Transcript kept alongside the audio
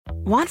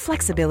Want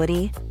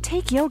flexibility?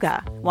 Take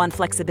yoga. Want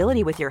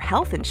flexibility with your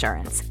health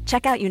insurance?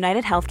 Check out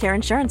United Healthcare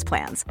Insurance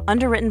Plans.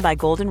 Underwritten by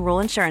Golden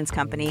Rule Insurance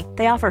Company,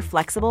 they offer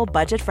flexible,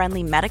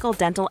 budget-friendly medical,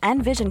 dental,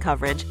 and vision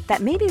coverage that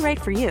may be right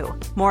for you.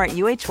 More at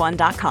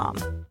uh1.com.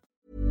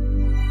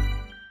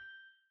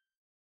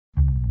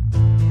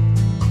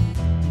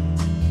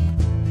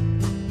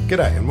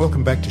 G'day and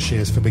welcome back to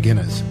Shares for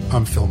Beginners.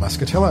 I'm Phil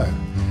Muscatello.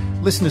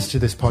 Listeners to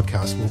this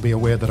podcast will be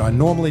aware that I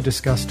normally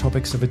discuss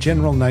topics of a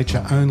general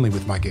nature only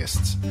with my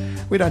guests.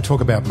 We don't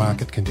talk about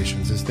market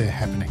conditions as they're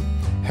happening.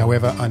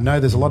 However, I know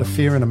there's a lot of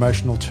fear and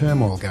emotional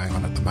turmoil going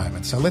on at the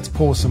moment, so let's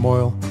pour some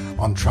oil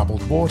on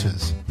troubled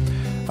waters.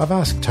 I've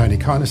asked Tony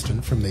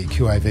Kynaston from the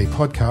QAV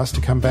podcast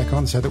to come back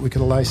on so that we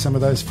could allay some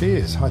of those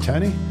fears. Hi,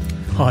 Tony.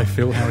 Hi,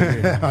 Phil. How are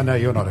you? I know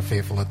you're not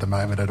fearful at the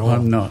moment at all.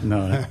 I'm not,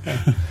 no.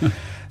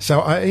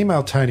 So I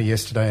emailed Tony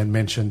yesterday and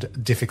mentioned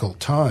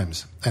difficult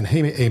times, and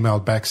he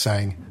emailed back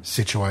saying,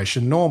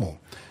 situation normal,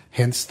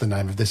 hence the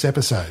name of this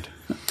episode.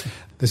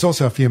 There's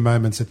also a few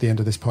moments at the end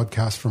of this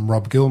podcast from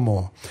Rob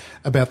Gilmore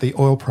about the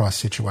oil price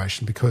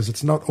situation, because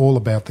it's not all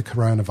about the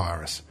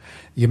coronavirus.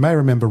 You may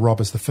remember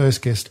Rob as the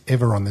first guest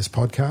ever on this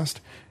podcast.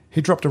 He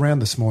dropped around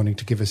this morning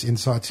to give us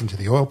insights into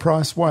the oil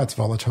price, why it's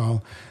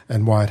volatile,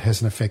 and why it has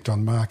an effect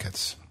on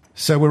markets.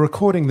 So we're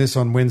recording this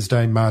on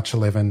Wednesday, March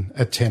 11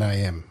 at 10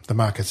 a.m. The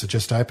markets are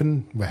just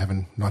open.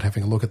 We're not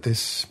having a look at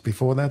this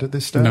before that at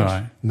this stage?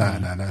 No.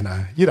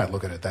 You don't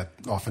look at it that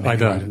often. I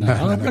anyway. don't.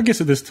 No. I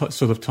guess at this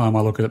sort of time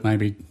I look at it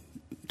maybe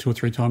 2 or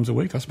 3 times a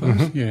week, I suppose.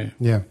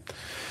 Mm-hmm. Yeah.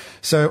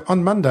 So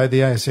on Monday,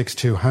 the ASX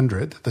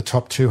 200, the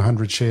top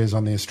 200 shares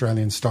on the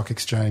Australian Stock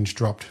Exchange,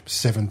 dropped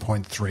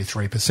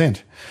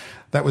 7.33%.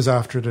 That was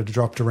after it had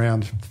dropped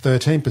around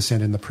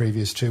 13% in the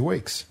previous 2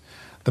 weeks.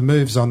 The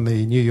moves on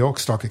the New York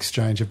Stock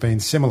Exchange have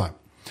been similar.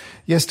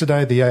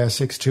 Yesterday, the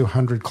ASX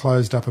 200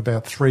 closed up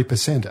about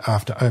 3%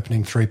 after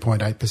opening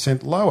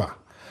 3.8% lower.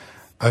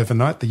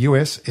 Overnight, the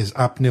US is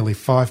up nearly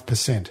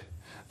 5%.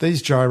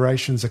 These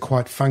gyrations are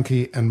quite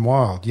funky and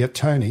wild, yet,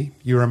 Tony,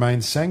 you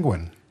remain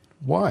sanguine.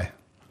 Why?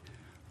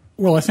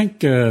 Well, I think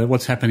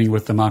what's happening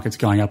with the markets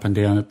going up and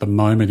down at the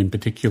moment in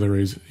particular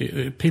is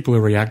people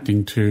are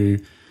reacting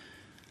to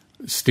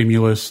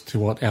stimulus, to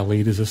what our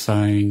leaders are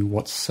saying,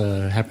 what's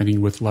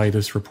happening with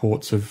latest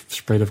reports of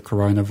spread of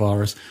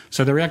coronavirus.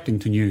 So they're reacting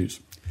to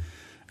news.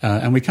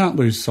 And we can't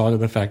lose sight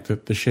of the fact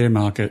that the share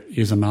market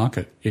is a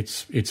market.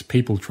 It's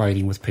people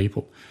trading with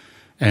people.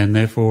 And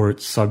therefore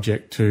it's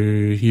subject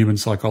to human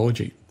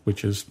psychology,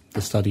 which is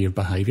the study of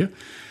behaviour.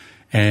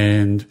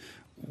 And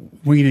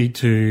we need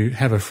to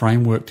have a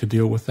framework to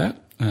deal with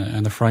that.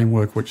 And a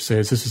framework which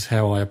says this is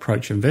how I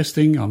approach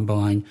investing. I'm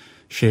buying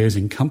shares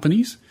in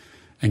companies.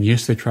 And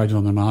yes, they're traded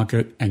on the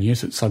market, and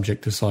yes, it's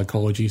subject to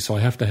psychology, so I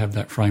have to have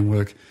that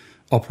framework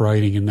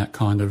operating in that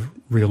kind of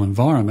real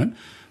environment,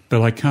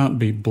 but I can't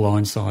be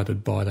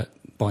blindsided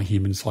by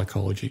human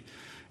psychology.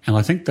 And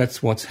I think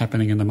that's what's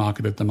happening in the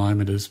market at the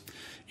moment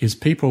is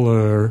people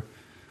are,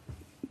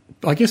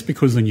 I guess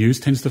because the news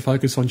tends to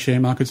focus on share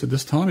markets at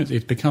this time,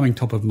 it's becoming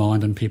top of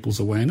mind in people's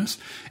awareness.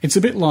 It's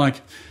a bit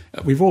like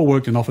we've all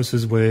worked in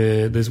offices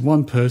where there's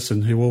one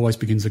person who always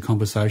begins a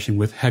conversation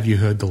with, have you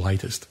heard the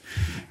latest?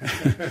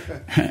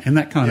 And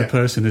that kind of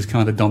person is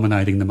kind of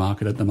dominating the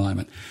market at the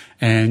moment.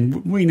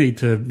 And we need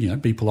to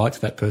be polite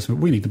to that person,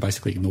 but we need to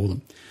basically ignore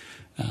them.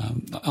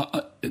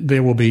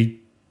 There will be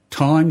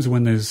times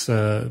when there's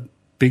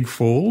big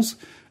falls,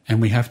 and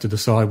we have to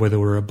decide whether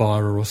we're a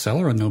buyer or a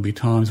seller, and there'll be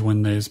times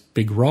when there's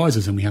big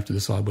rises and we have to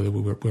decide whether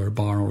we're a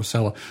buyer or a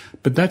seller.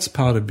 But that's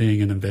part of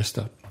being an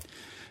investor.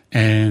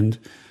 And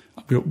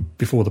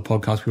before the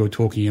podcast, we were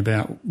talking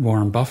about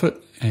Warren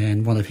Buffett,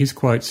 and one of his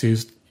quotes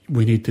is,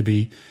 we need to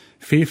be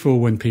fearful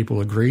when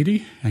people are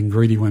greedy and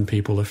greedy when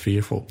people are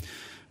fearful.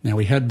 Now,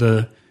 we had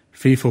the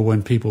fearful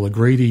when people are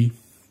greedy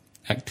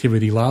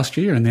activity last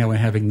year, and now we're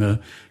having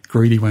the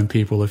greedy when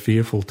people are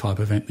fearful type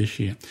event this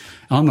year.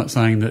 I'm not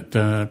saying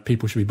that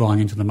people should be buying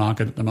into the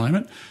market at the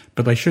moment,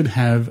 but they should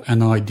have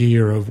an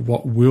idea of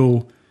what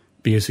will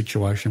be a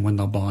situation when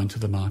they'll buy into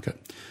the market.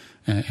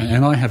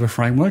 And I have a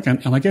framework,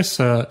 and I guess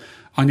I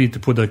need to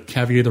put a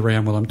caveat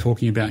around what I'm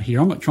talking about here.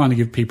 I'm not trying to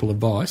give people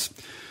advice.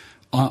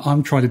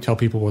 I'm trying to tell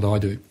people what I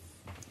do.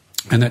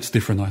 And that's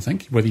different, I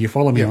think. Whether you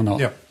follow me or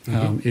not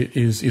it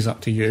is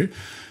up to you.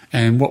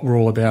 And what we're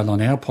all about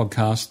on our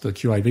podcast, the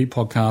QAV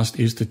podcast,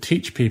 is to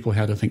teach people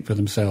how to think for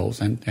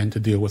themselves and to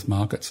deal with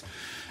markets.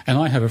 And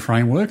I have a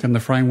framework, and the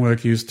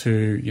framework is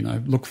to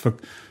look for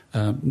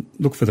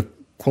the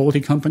quality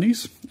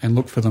companies and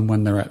look for them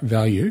when they're at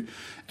value.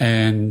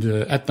 And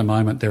at the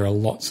moment, there are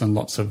lots and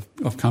lots of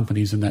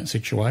companies in that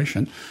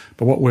situation.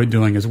 But what we're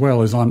doing as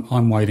well is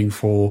I'm waiting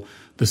for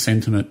the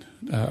sentiment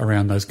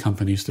around those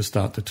companies to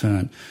start to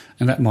turn.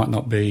 And it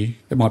might be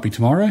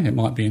tomorrow, it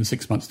might be in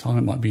 6 months' time,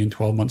 it might be in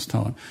 12 months'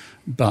 time.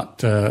 But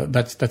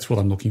that's what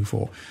I'm looking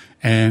for.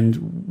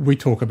 And we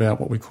talk about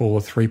what we call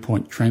a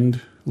 3-point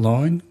trend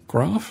line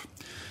graph.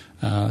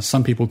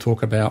 Some people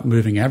talk about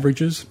moving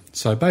averages.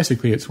 So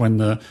basically it's when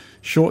the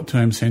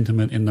short-term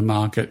sentiment in the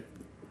market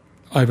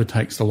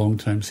overtakes the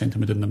long-term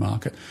sentiment in the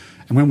market.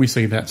 And when we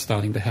see that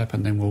starting to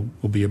happen, then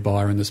we'll be a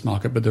buyer in this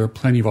market. But there are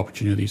plenty of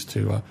opportunities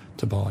to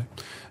buy.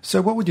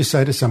 So what would you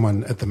say to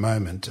someone at the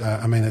moment?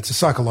 I mean, it's a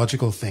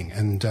psychological thing,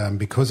 and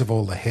because of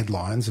all the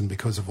headlines and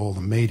because of all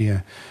the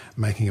media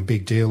making a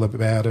big deal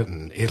about it,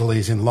 and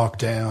Italy's in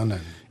lockdown.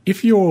 And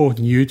if you're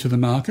new to the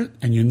market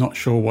and you're not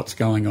sure what's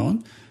going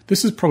on,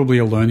 this is probably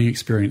a learning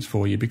experience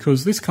for you,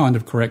 because this kind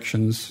of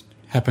corrections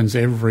happens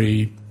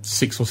every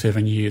 6 or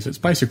 7 years. It's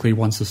basically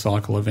once a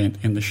cycle event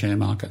in the share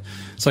market.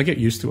 So get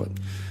used to it.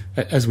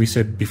 As we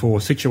said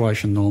before,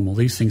 situation normal.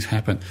 These things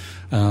happen.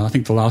 I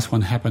think the last one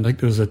happened, I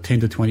think there was a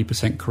 10 to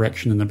 20%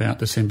 correction in about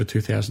December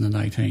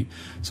 2018.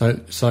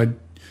 So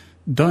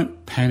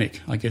don't panic,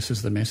 I guess,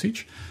 is the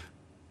message.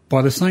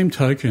 By the same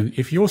token,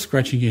 if you're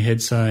scratching your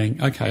head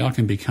saying, okay, I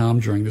can be calm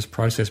during this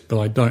process, but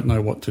I don't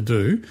know what to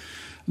do,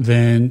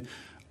 then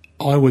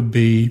I would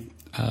be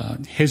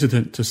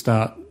hesitant to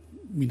start,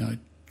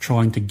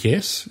 trying to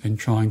guess and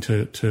trying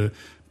to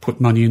put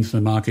money into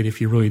the market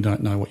if you really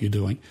don't know what you're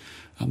doing.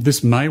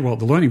 The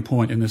learning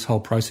point in this whole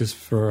process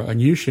for a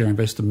new share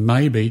investor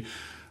may be,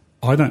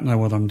 I don't know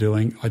what I'm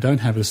doing, I don't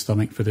have a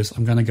stomach for this,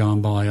 I'm going to go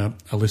and buy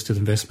a listed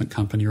investment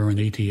company or an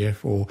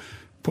ETF, or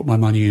put my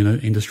money in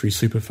an industry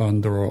super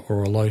fund or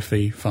a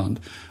low-fee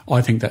fund.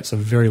 I think that's a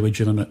very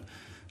legitimate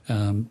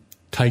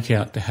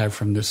takeout to have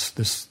from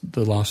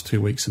the last 2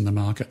 weeks in the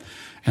market.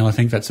 And I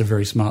think that's a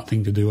very smart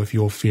thing to do if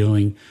you're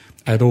feeling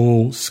at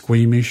all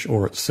squeamish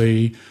or at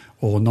sea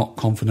or not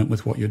confident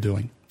with what you're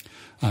doing.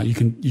 You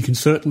can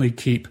certainly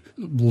keep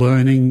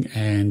learning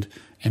and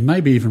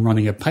maybe even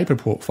running a paper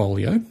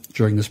portfolio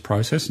during this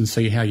process and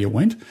see how you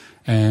went,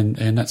 and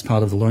that's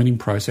part of the learning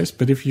process.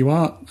 But if you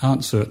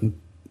aren't certain,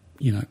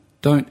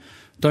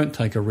 don't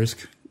take a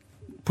risk.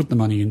 Put the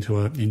money into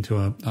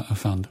a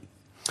fund.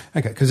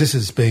 Okay, because this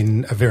has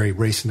been a very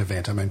recent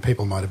event. I mean,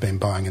 people might have been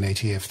buying an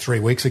ETF 3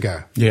 weeks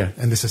ago. Yeah.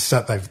 And this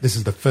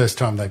is the first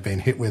time they've been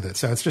hit with it.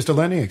 So it's just a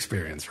learning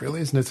experience,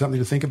 really, isn't it? Something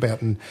to think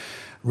about and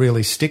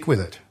really stick with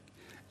it.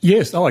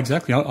 Yes. Oh,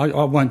 exactly.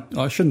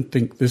 I shouldn't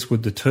think this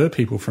would deter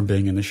people from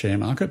being in the share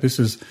market.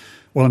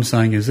 What I'm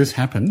saying is this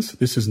happens.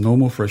 This is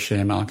normal for a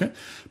share market.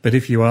 But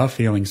if you are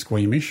feeling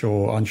squeamish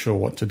or unsure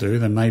what to do,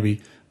 then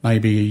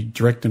maybe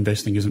direct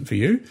investing isn't for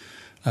you.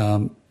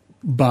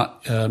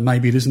 But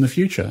maybe it is in the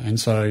future. And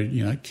so,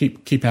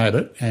 keep at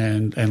it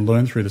and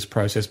learn through this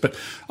process. But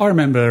I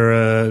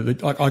remember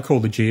I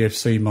called the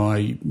GFC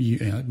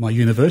my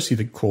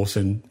university course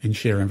in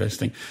share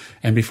investing.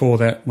 And before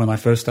that, when I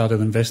first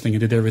started investing and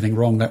did everything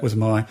wrong, that was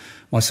my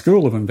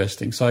school of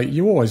investing. So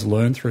you always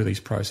learn through these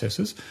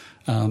processes.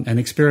 And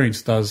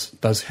experience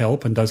does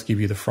help and does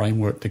give you the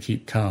framework to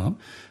keep calm.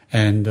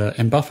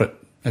 And Buffett,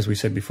 as we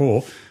said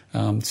before,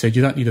 said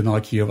you don't need an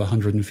IQ of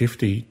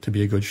 150 to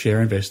be a good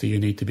share investor. You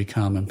need to be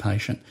calm and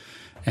patient,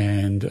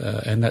 and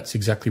that's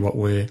exactly what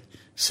we're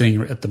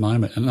seeing at the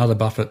moment. Another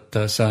Buffett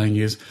saying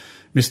is,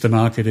 Mr.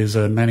 Market is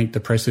a manic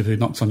depressive who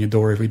knocks on your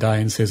door every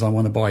day and says, "I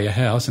want to buy your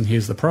house, and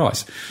here's the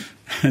price."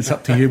 It's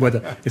up to you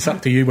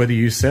whether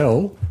you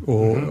sell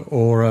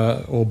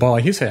or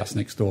buy his house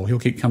next door. He'll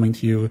keep coming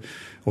to you,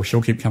 or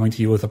she'll keep coming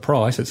to you with a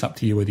price. It's up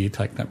to you whether you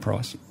take that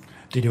price.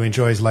 Did you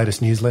enjoy his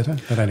latest newsletter?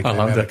 That only came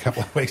out a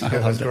couple of weeks ago.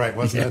 That was great,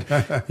 wasn't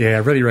it? Yeah, I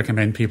really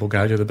recommend people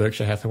go to the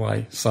Berkshire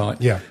Hathaway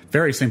site. Yeah.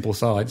 Very simple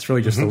site. It's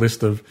really just a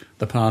list of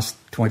the past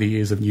 20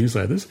 years of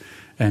newsletters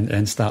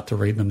and start to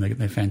read them.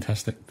 They're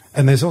fantastic.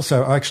 And there's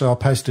also, actually, I'll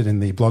post it in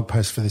the blog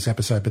post for this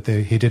episode, but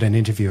he did an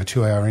interview, a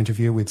 2-hour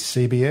interview with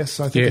CBS,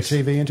 I think, yes. A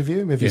TV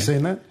interview. Have you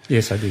seen that?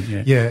 Yes, I did,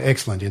 yeah. Yeah,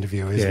 excellent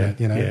interview, isn't it?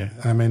 Yeah.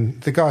 I mean,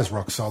 the guy's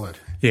rock solid.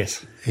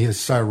 Yes. He is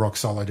so rock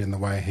solid in the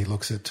way he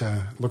looks at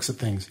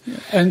things.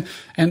 And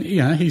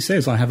he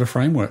says, I have a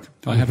framework.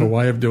 I have a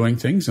way of doing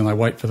things, and I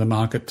wait for the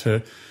market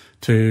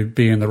to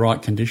be in the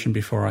right condition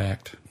before I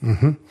act.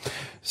 Mm-hmm.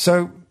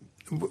 So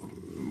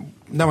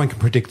no one can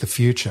predict the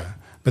future,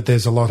 but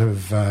there's a lot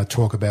of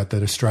talk about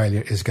that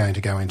Australia is going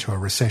to go into a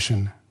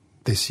recession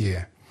this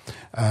year.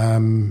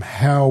 Does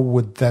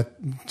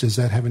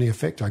that have any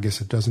effect? I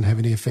guess it doesn't have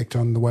any effect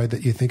on the way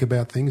that you think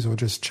about things, or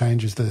just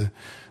changes the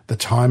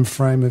time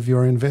frame of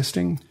your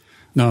investing?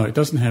 No, it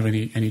doesn't have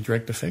any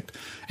direct effect.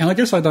 And I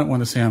guess I don't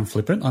want to sound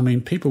flippant. I mean,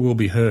 people will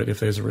be hurt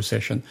if there's a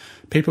recession.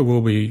 People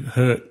will be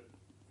hurt,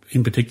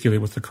 in particular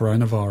with the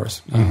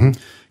coronavirus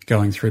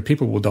going through.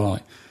 People will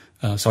die.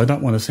 So I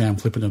don't want to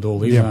sound flippant at all.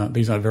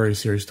 These are very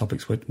serious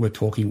topics we're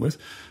talking with.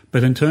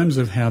 But in terms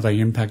of how they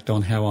impact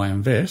on how I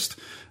invest,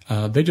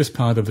 they're just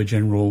part of the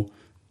general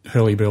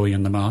hurly-burly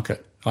in the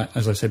market.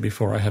 As I said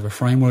before, I have a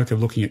framework of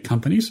looking at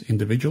companies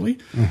individually.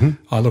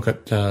 I look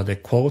at their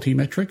quality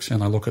metrics,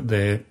 and I look at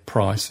their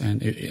price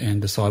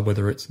and decide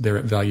whether they're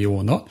at value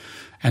or not.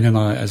 And then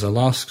as a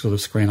last sort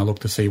of screen, I look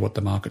to see what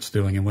the market's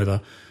doing and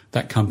whether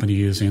that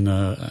company is in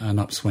an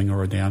upswing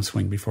or a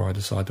downswing before I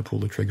decide to pull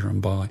the trigger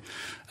and buy.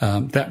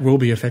 That will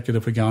be affected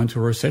if we go into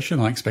a recession.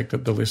 I expect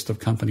that the list of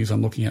companies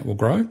I'm looking at will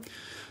grow.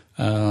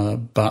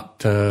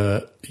 But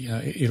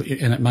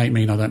it may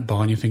mean I don't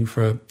buy anything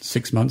for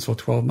 6 months or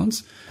 12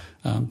 months.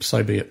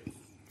 So be it.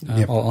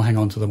 I'll hang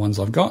on to the ones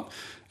I've got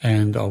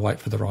and I'll wait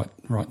for the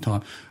right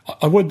time.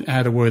 I would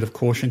add a word of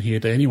caution here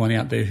to anyone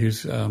out there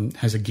who's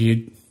has a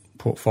geared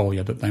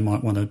portfolio that they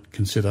might want to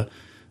consider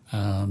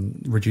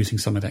reducing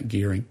some of that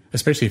gearing,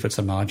 especially if it's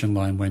a margin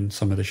loan when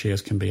some of the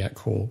shares can be at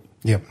call.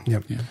 Yep. Yeah.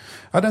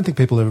 I don't think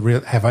people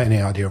have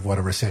any idea of what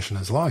a recession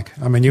is like.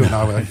 I mean, you and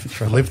I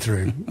have lived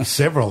through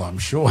several, I'm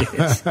sure.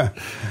 Yes.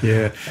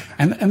 Yeah.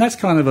 And that's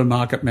kind of a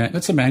market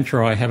that's a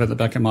mantra I have at the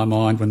back of my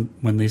mind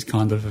when these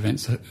kind of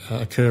events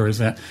occur, is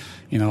that,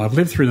 I've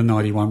lived through the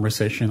 91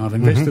 recession, I've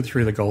invested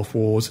through the Gulf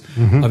Wars,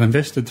 I've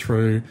invested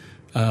through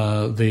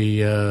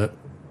the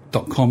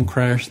 .com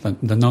crash,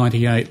 the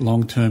 98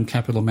 long-term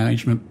capital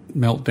management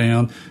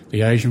meltdown,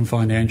 the Asian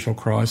financial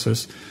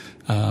crisis,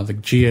 the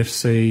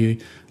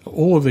GFC,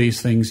 all of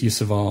these things you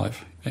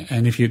survive.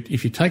 And if you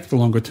take the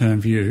longer-term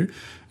view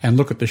and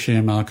look at the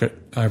share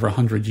market over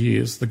 100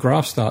 years, the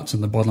graph starts in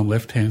the bottom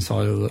left-hand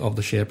side of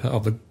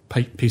the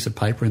piece of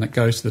paper, and it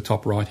goes to the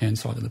top right-hand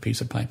side of the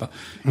piece of paper.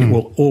 It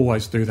will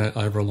always do that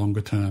over a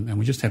longer term, and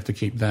we just have to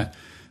keep that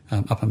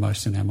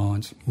uppermost in our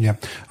minds. Yeah.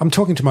 I'm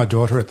talking to my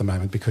daughter at the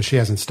moment because she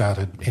hasn't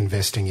started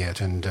investing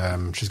yet,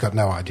 and she's got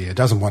no idea,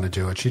 doesn't want to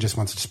do it. She just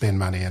wants to spend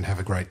money and have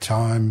a great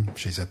time.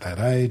 She's at that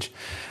age.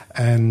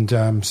 And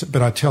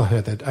but I tell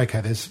her that,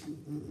 okay, there's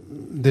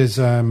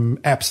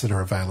apps that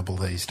are available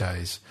these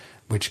days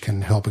which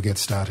can help her get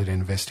started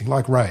investing,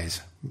 like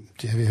Raise.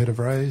 Have you heard of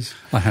Raise?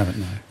 I haven't,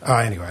 no. Oh,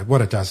 anyway,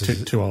 what it does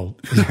is... Too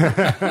old.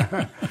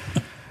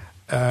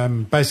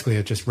 Basically,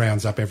 it just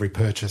rounds up every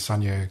purchase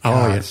on your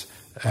cards.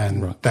 Yes.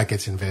 And that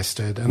gets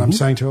invested. And I'm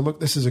saying to her, look,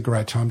 this is a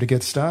great time to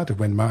get started.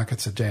 When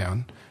markets are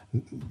down,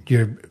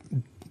 you're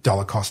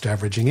dollar cost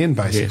averaging in,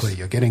 basically. Yes.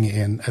 You're getting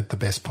in at the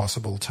best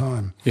possible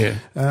time. Yeah.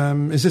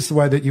 Is this the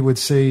way that you would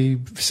see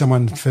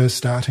someone first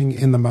starting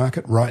in the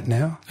market right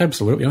now?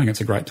 Absolutely. I think it's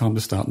a great time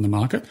to start in the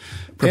market.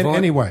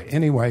 Any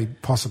way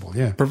possible,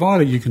 yeah.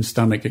 Provided you can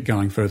stomach it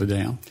going further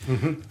down.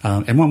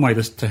 And one way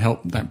to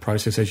help that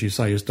process, as you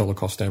say, is dollar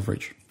cost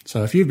average.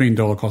 So if you've been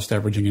dollar cost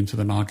averaging into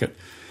the market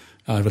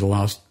over the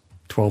last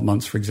 12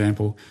 months, for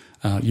example,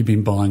 you've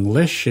been buying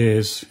less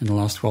shares in the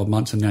last 12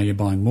 months, and now you're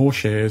buying more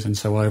shares, and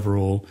so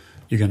overall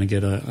you're going to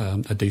get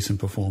a decent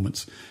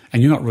performance.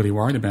 And you're not really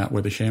worried about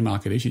where the share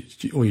market is.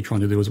 All you're trying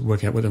to do is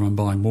work out whether I'm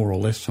buying more or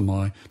less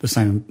for the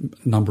same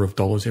number of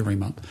dollars every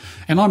month.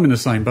 And I'm in the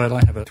same boat.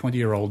 I have a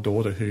 20-year-old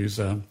daughter who's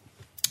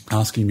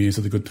asking me, is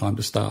it a good time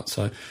to start?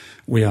 So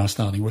we are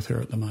starting with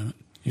her at the moment.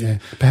 Yeah.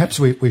 Perhaps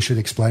we should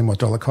explain what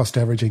dollar cost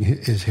averaging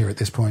is here at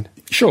this point.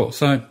 Sure.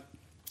 So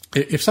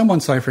if someone,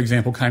 say, for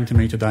example, came to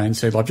me today and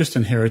said, I've just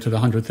inherited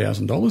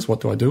 $100,000,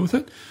 what do I do with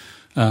it?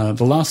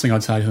 The last thing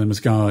I'd say to them is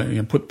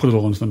go put it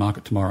all into the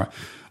market tomorrow.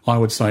 I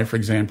would say, for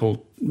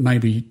example,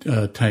 maybe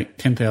take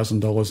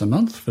 $10,000 a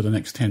month for the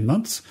next 10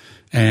 months,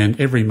 and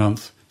every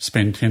month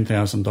spend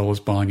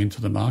 $10,000 buying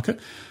into the market.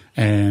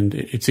 And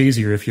it's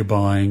easier if you're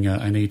buying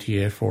an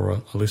ETF or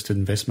a listed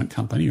investment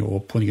company, or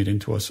putting it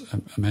into a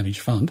managed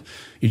fund.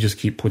 You just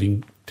keep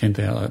putting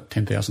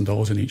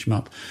 $10,000 in each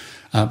month.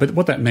 But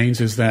what that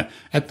means is that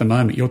at the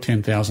moment your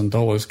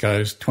 $10,000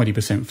 goes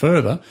 20%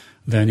 further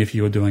than if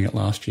you were doing it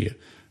last year,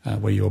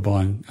 where you were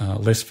buying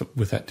less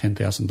with that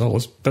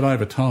 $10,000. But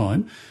over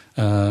time,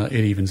 it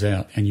evens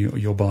out, and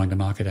you're buying the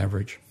market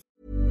average.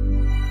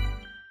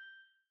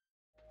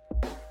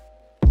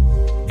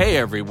 Hey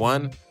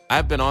everyone,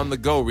 I've been on the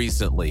go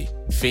recently.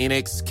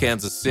 Phoenix,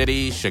 Kansas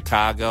City,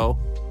 Chicago.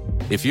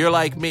 If you're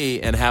like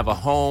me and have a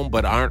home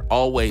but aren't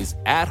always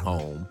at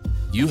home,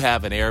 you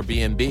have an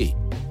Airbnb.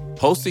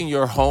 Hosting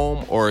your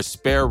home or a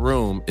spare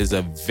room is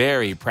a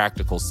very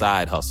practical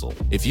side hustle.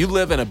 If you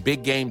live in a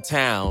big game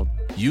town,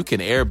 you can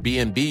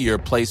Airbnb your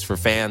place for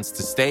fans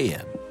to stay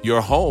in.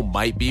 Your home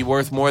might be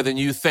worth more than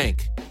you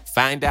think.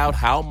 Find out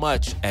how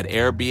much at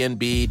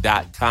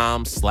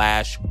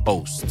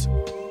airbnb.com/host.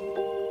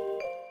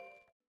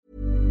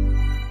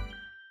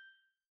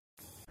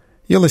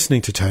 You're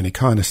listening to Tony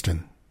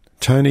Kynaston.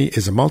 Tony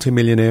is a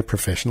multimillionaire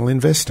professional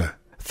investor.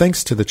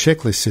 Thanks to the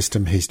checklist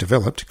system he's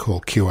developed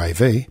called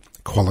QAV,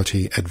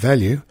 Quality at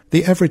Value,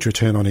 the average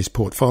return on his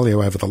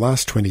portfolio over the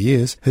last 20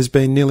 years has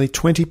been nearly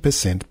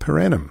 20% per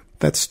annum.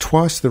 That's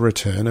twice the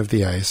return of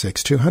the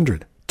ASX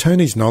 200.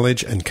 Tony's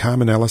knowledge and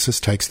calm analysis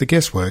takes the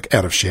guesswork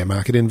out of share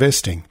market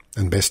investing.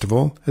 And best of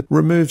all, it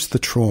removes the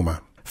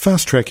trauma.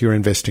 Fast track your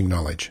investing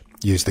knowledge.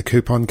 Use the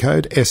coupon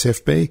code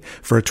SFB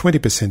for a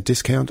 20%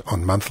 discount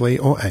on monthly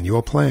or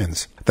annual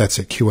plans. That's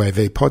at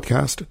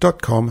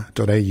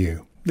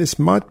qavpodcast.com.au. This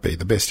might be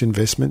the best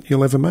investment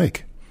you'll ever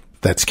make.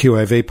 That's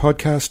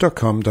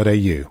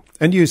qavpodcast.com.au,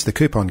 and use the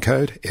coupon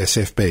code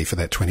SFB for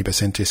that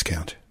 20%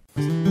 discount.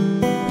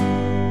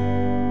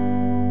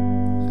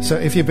 So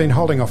if you've been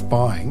holding off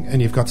buying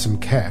and you've got some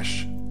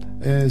cash,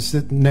 is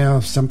it now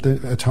a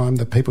time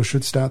that people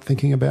should start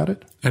thinking about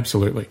it?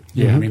 Absolutely.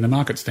 Yeah, I mean, the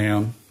market's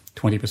down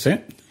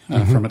 20%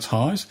 from its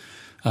highs.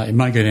 It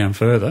may go down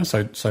further,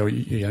 so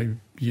you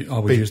I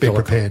would be use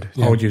prepared.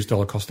 I would use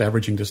dollar cost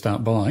averaging to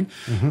start buying.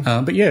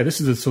 But yeah,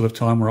 this is the sort of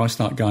time where I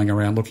start going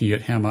around looking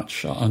at how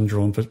much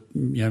undrawn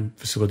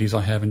facilities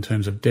I have in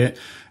terms of debt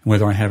and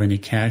whether I have any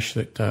cash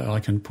that I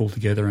can pull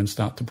together and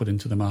start to put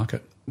into the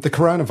market. The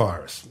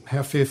coronavirus.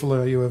 How fearful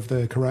are you of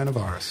the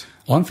coronavirus?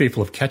 I'm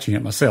fearful of catching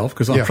it myself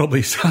because I'm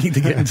probably starting to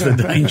get into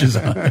the danger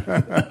zone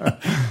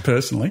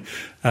personally.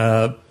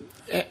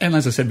 And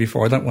as I said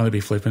before, I don't want to be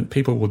flippant.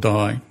 People will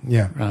die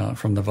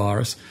from the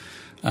virus.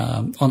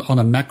 On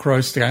a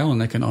macro scale,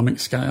 an economic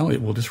scale,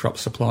 it will disrupt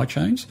supply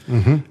chains.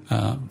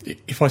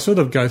 If I sort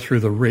of go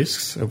through the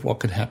risks of what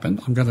could happen,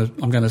 I'm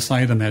going to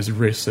say them as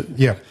risks,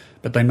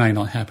 but they may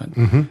not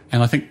happen.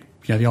 And I think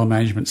the old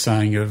management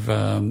saying of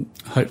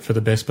hope for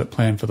the best but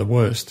plan for the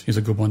worst is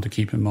a good one to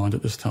keep in mind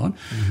at this time.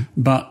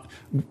 But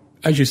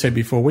as you said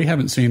before, we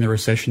haven't seen a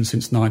recession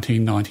since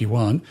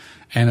 1991,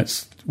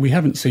 and we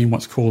haven't seen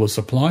what's called a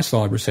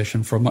supply-side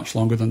recession for much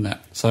longer than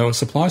that. So a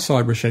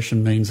supply-side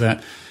recession means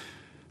that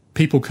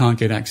people can't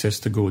get access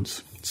to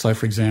goods. So,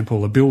 for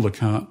example, a builder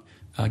can't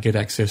get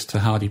access to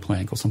hardy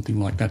plank or something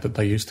like that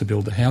they used to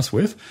build a house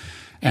with.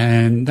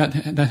 And that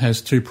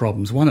has two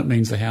problems. One, it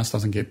means the house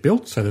doesn't get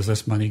built, so there's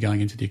less money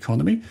going into the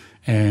economy,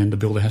 and the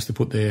builder has to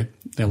put their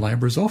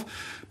labourers off.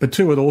 But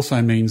two, it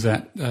also means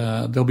that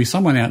there'll be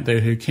someone out there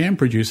who can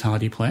produce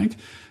hardy plank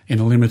in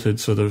a limited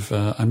sort of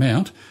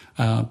amount,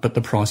 but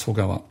the price will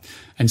go up.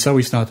 And so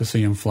we start to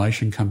see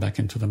inflation come back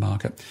into the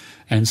market.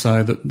 And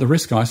so the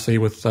risk I see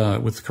with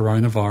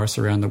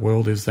coronavirus around the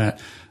world is that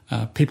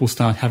people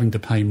start having to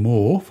pay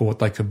more for what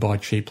they could buy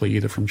cheaply,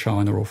 either from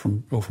China or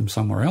from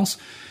somewhere else.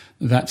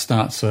 That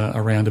starts a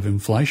round of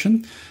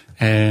inflation,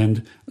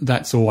 and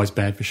that's always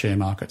bad for share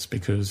markets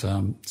because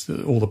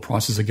all the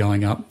prices are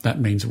going up.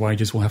 That means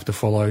wages will have to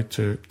follow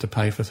to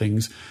pay for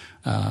things,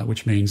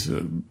 which means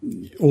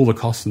all the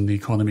costs in the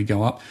economy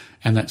go up,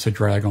 and that's a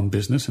drag on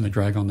business and a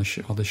drag on the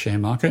share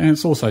market. And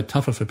it's also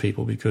tougher for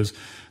people because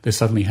they're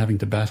suddenly having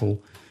to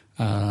battle,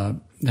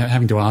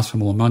 having to ask for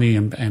more money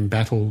and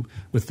battle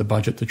with the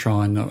budget to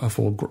try and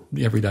afford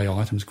everyday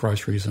items,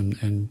 groceries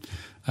and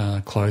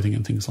clothing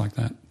and things like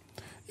that.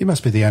 You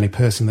must be the only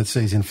person that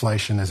sees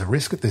inflation as a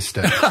risk at this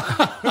stage.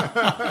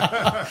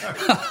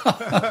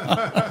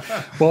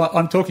 Well,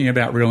 I'm talking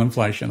about real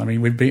inflation. I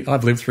mean,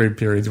 I've lived through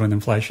periods when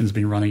inflation's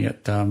been running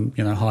at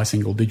high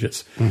single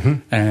digits,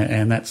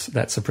 and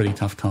that's a pretty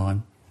tough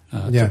time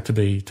to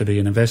be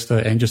an investor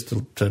and just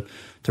to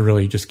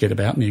really just get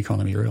about in the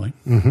economy, really.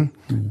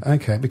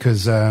 Okay,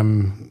 because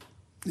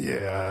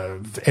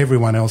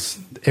everyone else,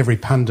 every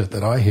pundit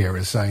that I hear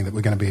is saying that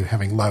we're going to be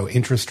having low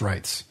interest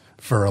rates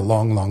for a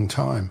long, long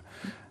time.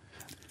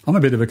 I'm a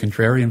bit of a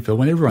contrarian, Phil.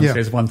 When everyone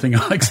says one thing,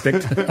 I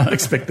expect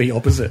the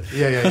opposite.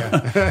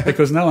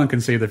 Because no one can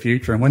see the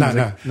future, and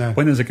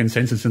when there's a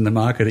consensus in the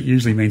market, it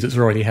usually means it's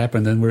already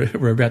happened, and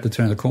we're about to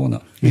turn a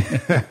corner.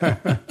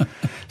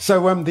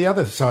 So the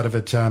other side of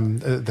it,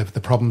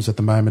 the problems at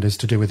the moment is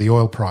to do with the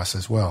oil price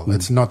as well.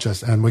 It's not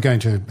just, and we're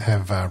going to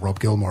have Rob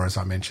Gilmore, as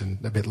I mentioned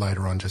a bit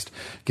later on, just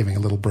giving a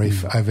little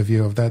brief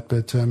overview of that.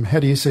 But how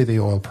do you see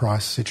the oil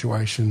price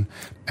situation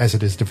as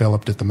it is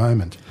developed at the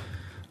moment?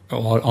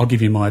 I'll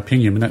give you my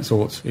opinion, and that's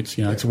all.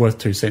 It's worth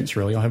 2 cents,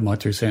 really. I have my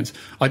 2 cents.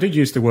 I did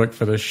used to work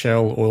for the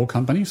Shell oil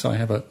company, so I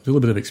have a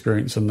little bit of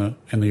experience in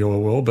the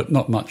oil world, but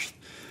not much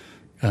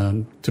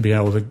to be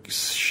able to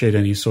shed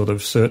any sort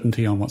of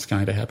certainty on what's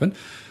going to happen.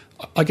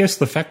 I guess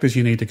the factors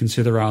you need to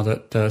consider are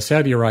that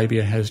Saudi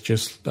Arabia has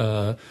just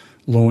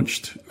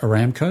launched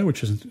Aramco,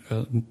 which is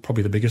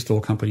probably the biggest oil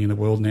company in the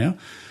world now.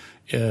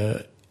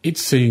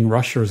 It's seeing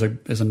Russia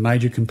as a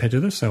major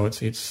competitor, so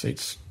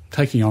it's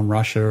taking on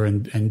Russia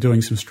and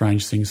doing some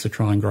strange things to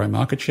try and grow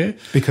market share.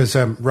 Because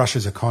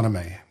Russia's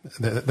economy,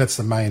 that's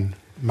the main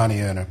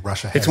money earner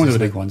Russia has. It's one of the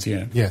big ones,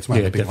 yeah. Yeah, it's one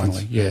of the big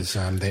ones. Yeah. There's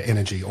their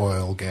energy,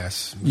 oil,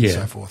 gas, and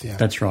so forth. Yeah,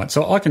 that's right.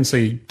 So I can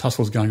see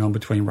tussles going on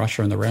between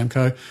Russia and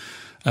Aramco,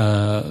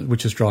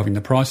 which is driving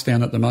the price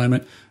down at the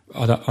moment.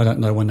 I don't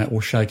know when that will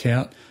shake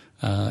out.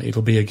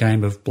 It'll be a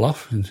game of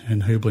bluff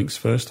and who blinks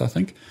first, I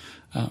think.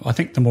 I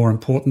think the more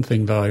important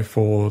thing, though,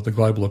 for the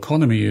global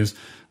economy is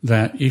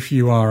that if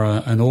you are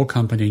an oil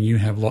company and you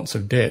have lots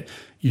of debt,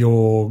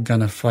 you're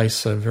going to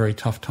face a very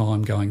tough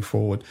time going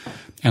forward.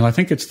 And I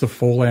think it's the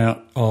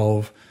fallout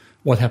of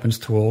what happens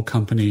to oil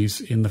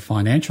companies in the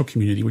financial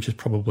community, which is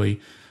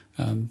probably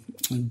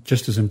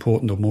just as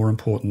important or more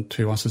important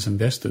to us as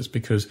investors,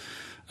 because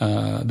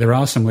there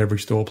are some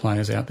leveraged oil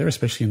players out there,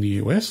 especially in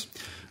the US.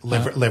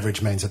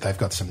 Leverage means that they've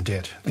got some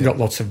debt. They've got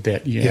lots of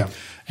debt, yeah.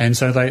 And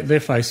so they're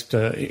faced,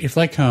 if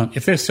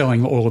they're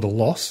selling oil at a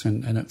loss,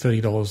 and at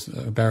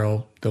 $30 a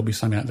barrel, there'll be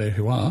some out there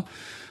who are,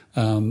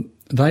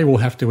 they will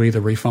have to either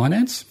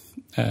refinance,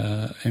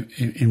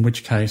 in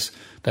which case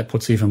that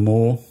puts even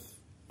more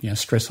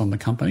stress on the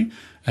company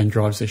and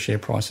drives their share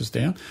prices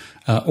down,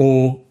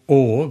 or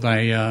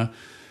they'll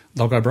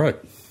go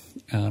broke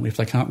if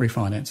they can't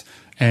refinance.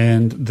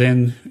 And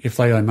then if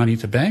they owe money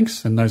to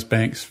banks, and those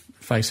banks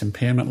face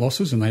impairment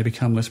losses and they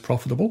become less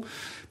profitable.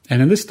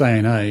 And in this day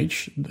and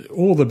age,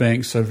 all the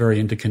banks are very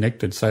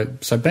interconnected. So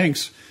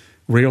banks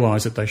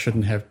realise that they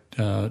shouldn't have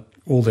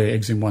all their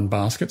eggs in one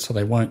basket, so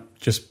they won't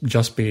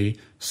just be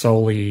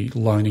solely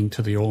loaning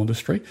to the oil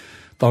industry.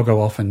 They'll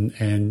go off and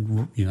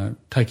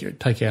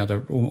take out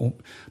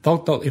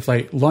if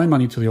they loan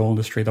money to the oil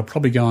industry, they'll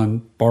probably go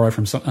and borrow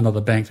from another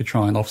bank to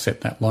try and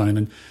offset that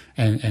loan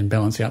and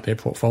balance out their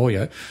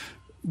portfolio,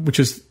 which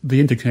is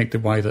the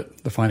interconnected way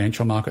that the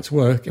financial markets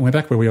work. And we're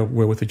back where we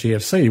were with the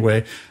GFC,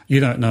 where you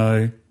don't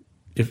know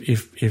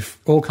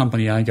if oil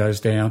company A goes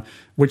down,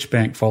 which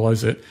bank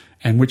follows it,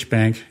 and which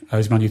bank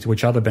owes money to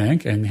which other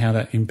bank, and how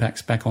that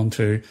impacts back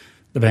onto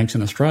the banks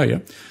in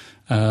Australia.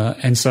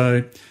 And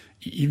so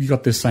you've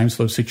got this same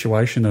sort of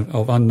situation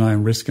of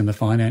unknown risk in the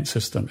finance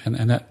system,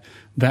 and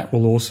that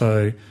will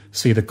also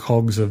see the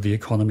cogs of the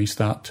economy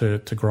start to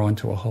grind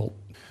to a halt.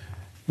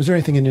 Was there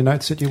anything in your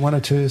notes that you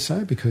wanted to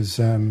say? Because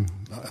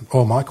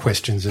all my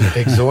questions are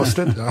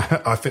exhausted.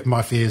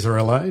 My fears are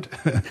allayed.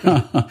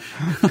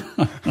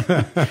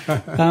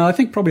 I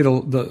think probably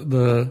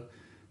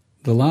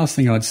the last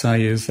thing I'd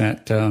say is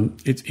that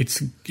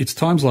it's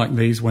times like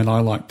these when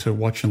I like to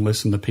watch and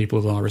listen to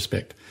people that I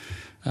respect.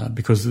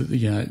 Because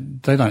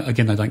they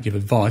don't give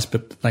advice,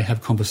 but they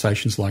have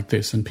conversations like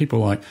this. And people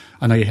like,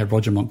 I know you had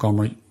Roger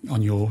Montgomery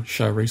on your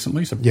show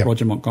recently. So yep.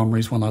 Roger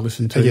Montgomery's one I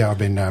listened to. Yeah, I've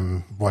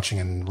been watching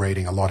and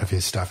reading a lot of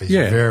his stuff. He's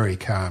very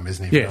calm,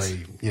 isn't he? Yes.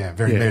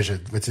 Very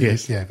measured.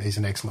 He's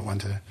an excellent one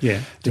to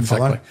exactly.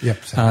 follow.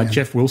 Yep.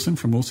 Jeff Wilson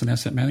from Wilson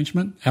Asset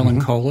Management,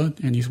 Alan Kohler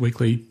and his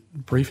weekly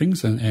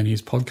briefings and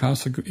his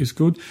podcast is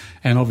good.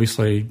 And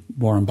obviously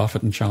Warren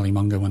Buffett and Charlie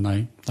Munger when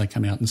they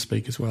come out and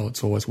speak as well.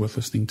 It's always worth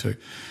listening to.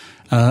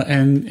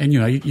 And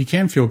you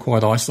can feel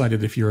quite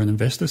isolated if you're an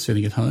investor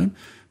sitting at home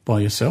by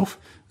yourself.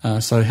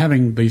 So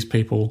having these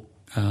people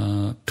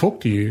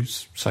talk to you,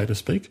 so to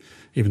speak,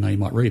 even though you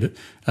might read it,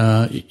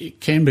 it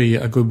can be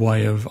a good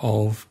way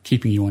of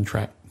keeping you on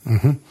track.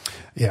 Mm-hmm.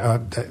 Yeah,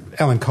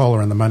 Alan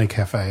Kohler and the Money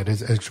Cafe,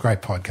 it's a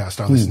great podcast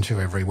I listen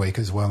to every week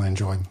as well. I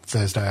enjoy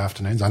Thursday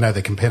afternoons. I know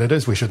they're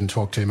competitors. We shouldn't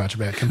talk too much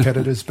about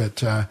competitors, but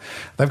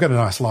they've got a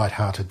nice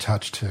light-hearted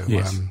touch to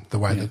the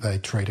way that they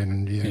treat it,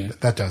 and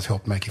that does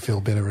help make you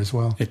feel better as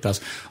well. It does.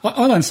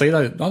 I don't see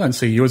that. I don't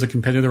see you as a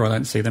competitor. I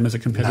don't see them as a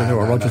competitor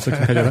or Roger as a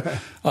competitor.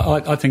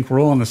 I think we're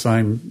all on the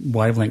same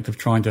wavelength of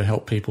trying to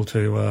help people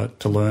to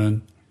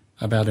learn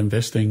about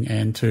investing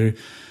and to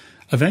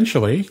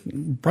eventually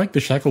break the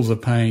shackles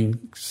of paying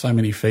so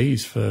many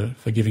fees for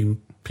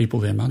giving people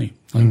their money.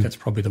 I think that's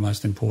probably the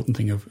most important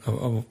thing of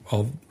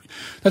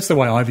that's the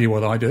way I view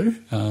what I do,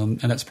 and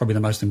that's probably the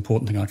most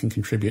important thing I can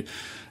contribute.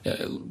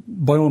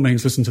 By all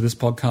means, listen to this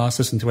podcast,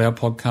 listen to our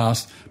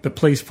podcast, but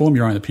please form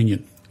your own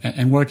opinion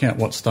and work out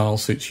what style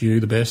suits you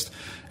the best,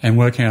 and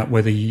work out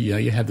whether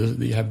you have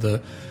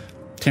the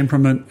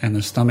temperament and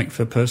the stomach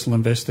for personal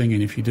investing,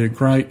 and if you do,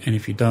 great, and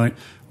if you don't,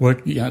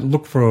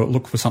 look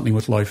for something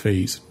with low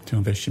fees to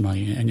invest your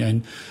money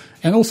in.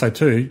 And also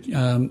too,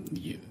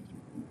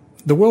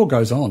 the world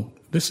goes on.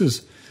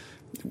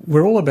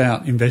 We're all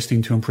about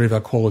investing to improve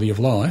our quality of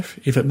life.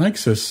 If it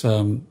makes us,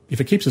 if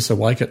it keeps us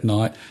awake at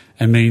night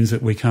and means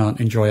that we can't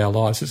enjoy our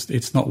lives,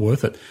 it's not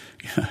worth it.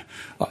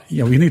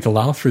 We need to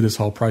laugh through this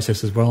whole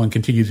process as well and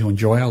continue to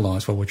enjoy our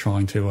lives while we're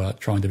trying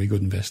to be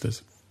good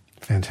investors.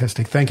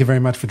 Fantastic. Thank you very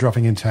much for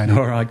dropping in, Tony.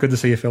 All right. Good to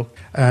see you, Phil.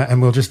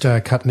 And we'll just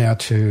cut now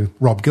to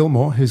Rob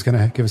Gilmore, who's going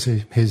to give us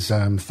his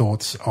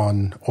thoughts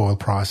on oil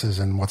prices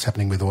and what's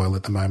happening with oil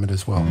at the moment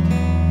as well.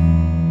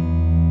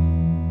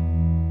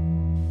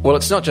 Well,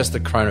 it's not just the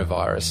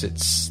coronavirus,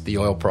 it's the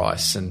oil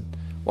price. And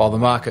while the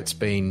market's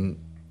been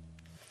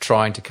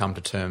trying to come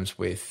to terms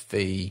with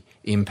the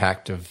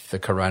impact of the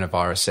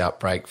coronavirus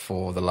outbreak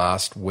for the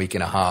last week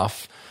and a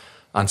half,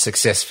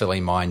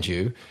 unsuccessfully, mind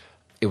you,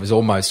 it was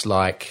almost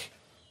like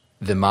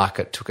the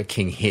market took a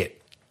king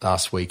hit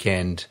last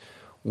weekend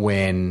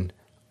when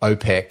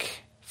OPEC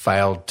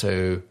failed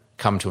to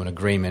come to an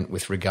agreement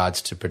with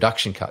regards to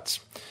production cuts.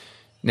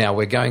 Now,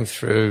 we're going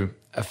through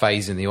a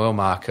phase in the oil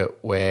market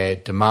where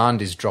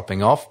demand is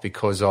dropping off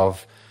because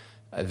of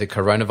the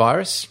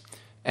coronavirus,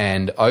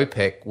 and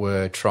OPEC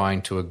were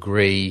trying to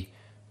agree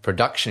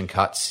production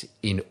cuts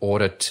in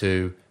order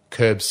to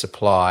curb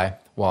supply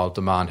while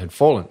demand had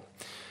fallen.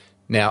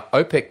 Now,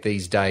 OPEC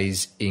these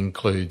days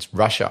includes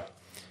Russia.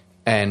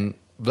 And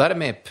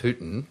Vladimir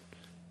Putin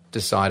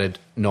decided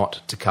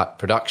not to cut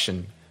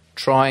production,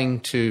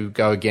 trying to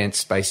go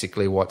against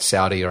basically what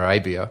Saudi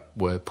Arabia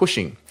were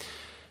pushing.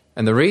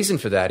 And the reason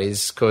for that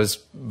is because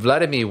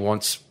Vladimir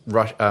wants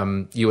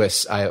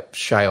US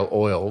shale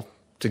oil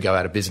to go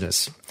out of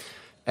business.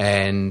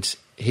 And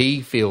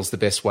he feels the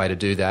best way to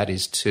do that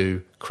is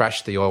to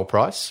crash the oil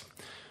price,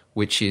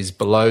 which is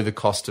below the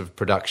cost of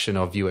production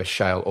of US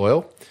shale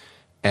oil,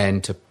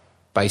 and to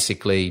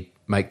basically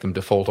make them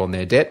default on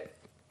their debt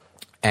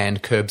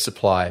and curb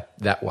supply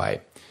that way,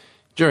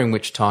 during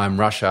which time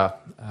Russia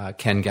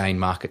can gain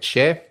market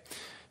share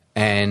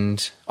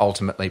and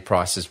ultimately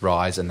prices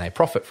rise and they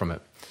profit from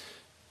it.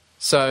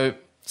 So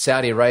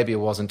Saudi Arabia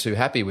wasn't too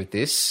happy with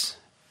this,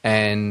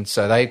 and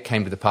so they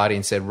came to the party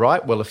and said,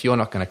 right, well, if you're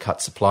not going to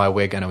cut supply,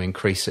 we're going to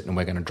increase it and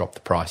we're going to drop the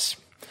price.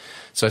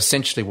 So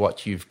essentially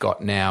what you've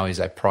got now is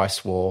a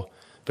price war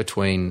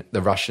between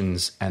the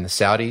Russians and the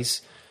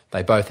Saudis.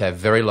 They both have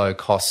very low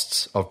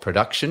costs of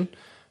production,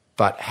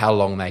 but how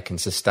long they can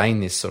sustain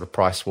this sort of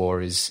price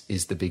war is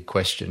the big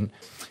question.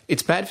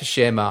 It's bad for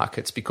share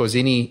markets because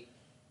any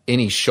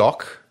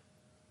shock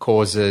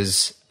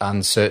causes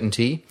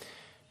uncertainty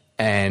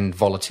and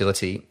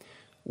volatility.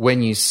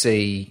 When you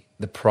see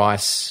the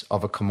price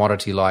of a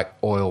commodity like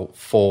oil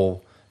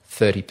fall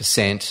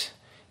 30%,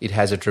 it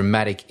has a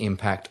dramatic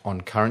impact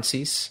on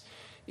currencies.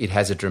 It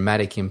has a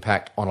dramatic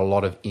impact on a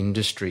lot of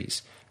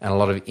industries, and a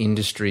lot of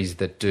industries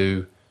that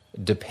do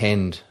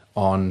depend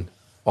on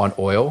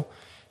oil.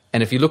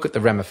 And if you look at the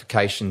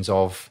ramifications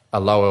of a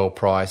low oil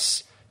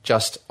price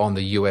just on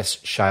the US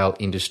shale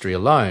industry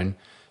alone,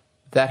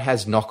 that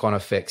has knock-on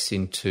effects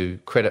into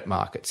credit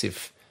markets.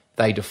 If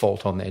they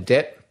default on their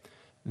debt,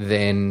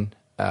 then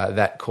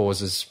that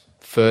causes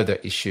further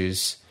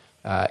issues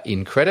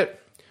in credit,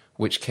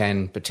 which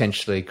can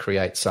potentially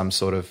create some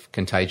sort of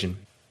contagion.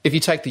 If you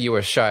take the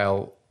US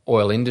shale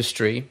oil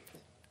industry,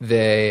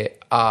 there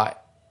are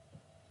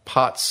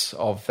parts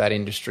of that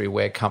industry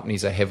where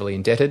companies are heavily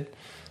indebted.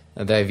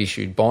 They've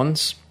issued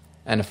bonds,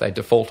 and if they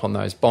default on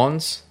those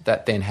bonds,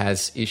 that then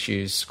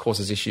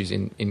causes issues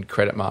in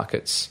credit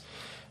markets.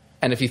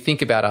 And if you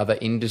think about other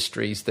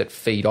industries that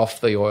feed off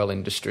the oil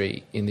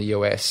industry in the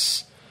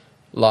US,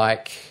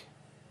 like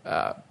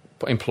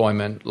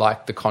employment,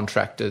 like the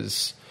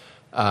contractors,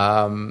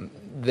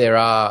 there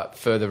are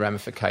further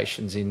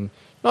ramifications in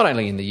not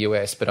only in the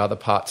US but other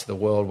parts of the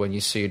world. When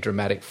you see a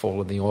dramatic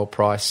fall in the oil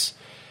price,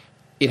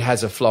 it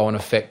has a flow-on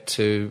effect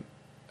to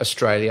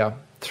Australia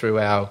through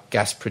our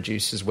gas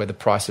producers, where the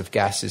price of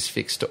gas is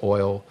fixed to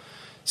oil.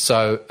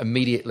 So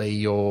immediately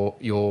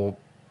your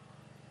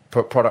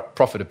product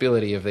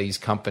profitability of these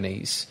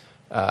companies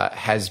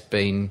has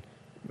been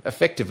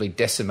effectively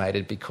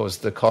decimated because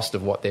the cost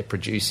of what they're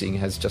producing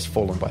has just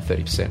fallen by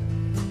 30%.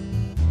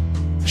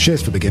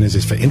 Shares for Beginners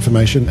is for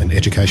information and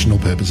educational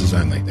purposes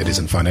only. It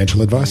isn't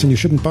financial advice, and you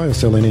shouldn't buy or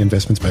sell any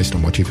investments based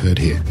on what you've heard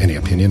here. Any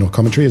opinion or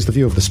commentary is the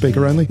view of the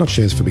speaker only, not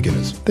Shares for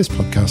Beginners. This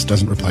podcast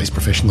doesn't replace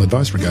professional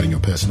advice regarding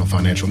your personal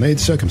financial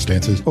needs,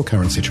 circumstances, or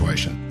current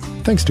situation.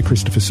 Thanks to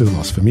Christopher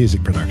Soulos for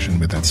music production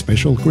with that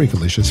special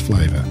Greekalicious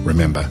flavour.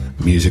 Remember,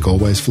 music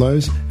always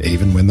flows,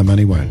 even when the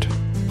money won't.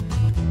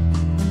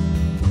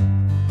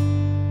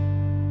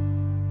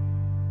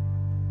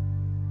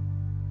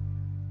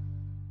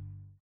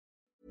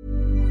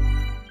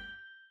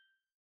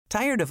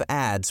 Tired of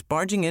ads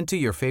barging into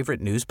your favorite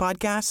news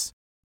podcasts?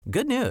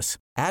 Good news.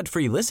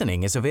 Ad-free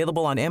listening is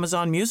available on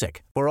Amazon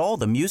Music for all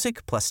the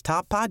music plus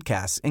top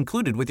podcasts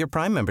included with your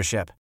Prime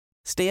membership.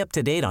 Stay up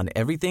to date on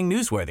everything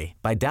newsworthy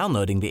by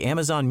downloading the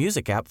Amazon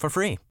Music app for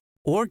free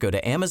or go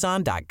to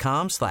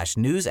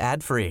amazon.com/news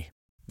ad free.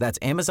 That's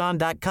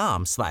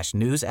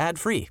amazon.com/news ad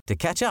free to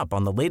catch up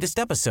on the latest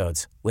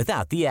episodes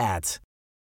without the ads.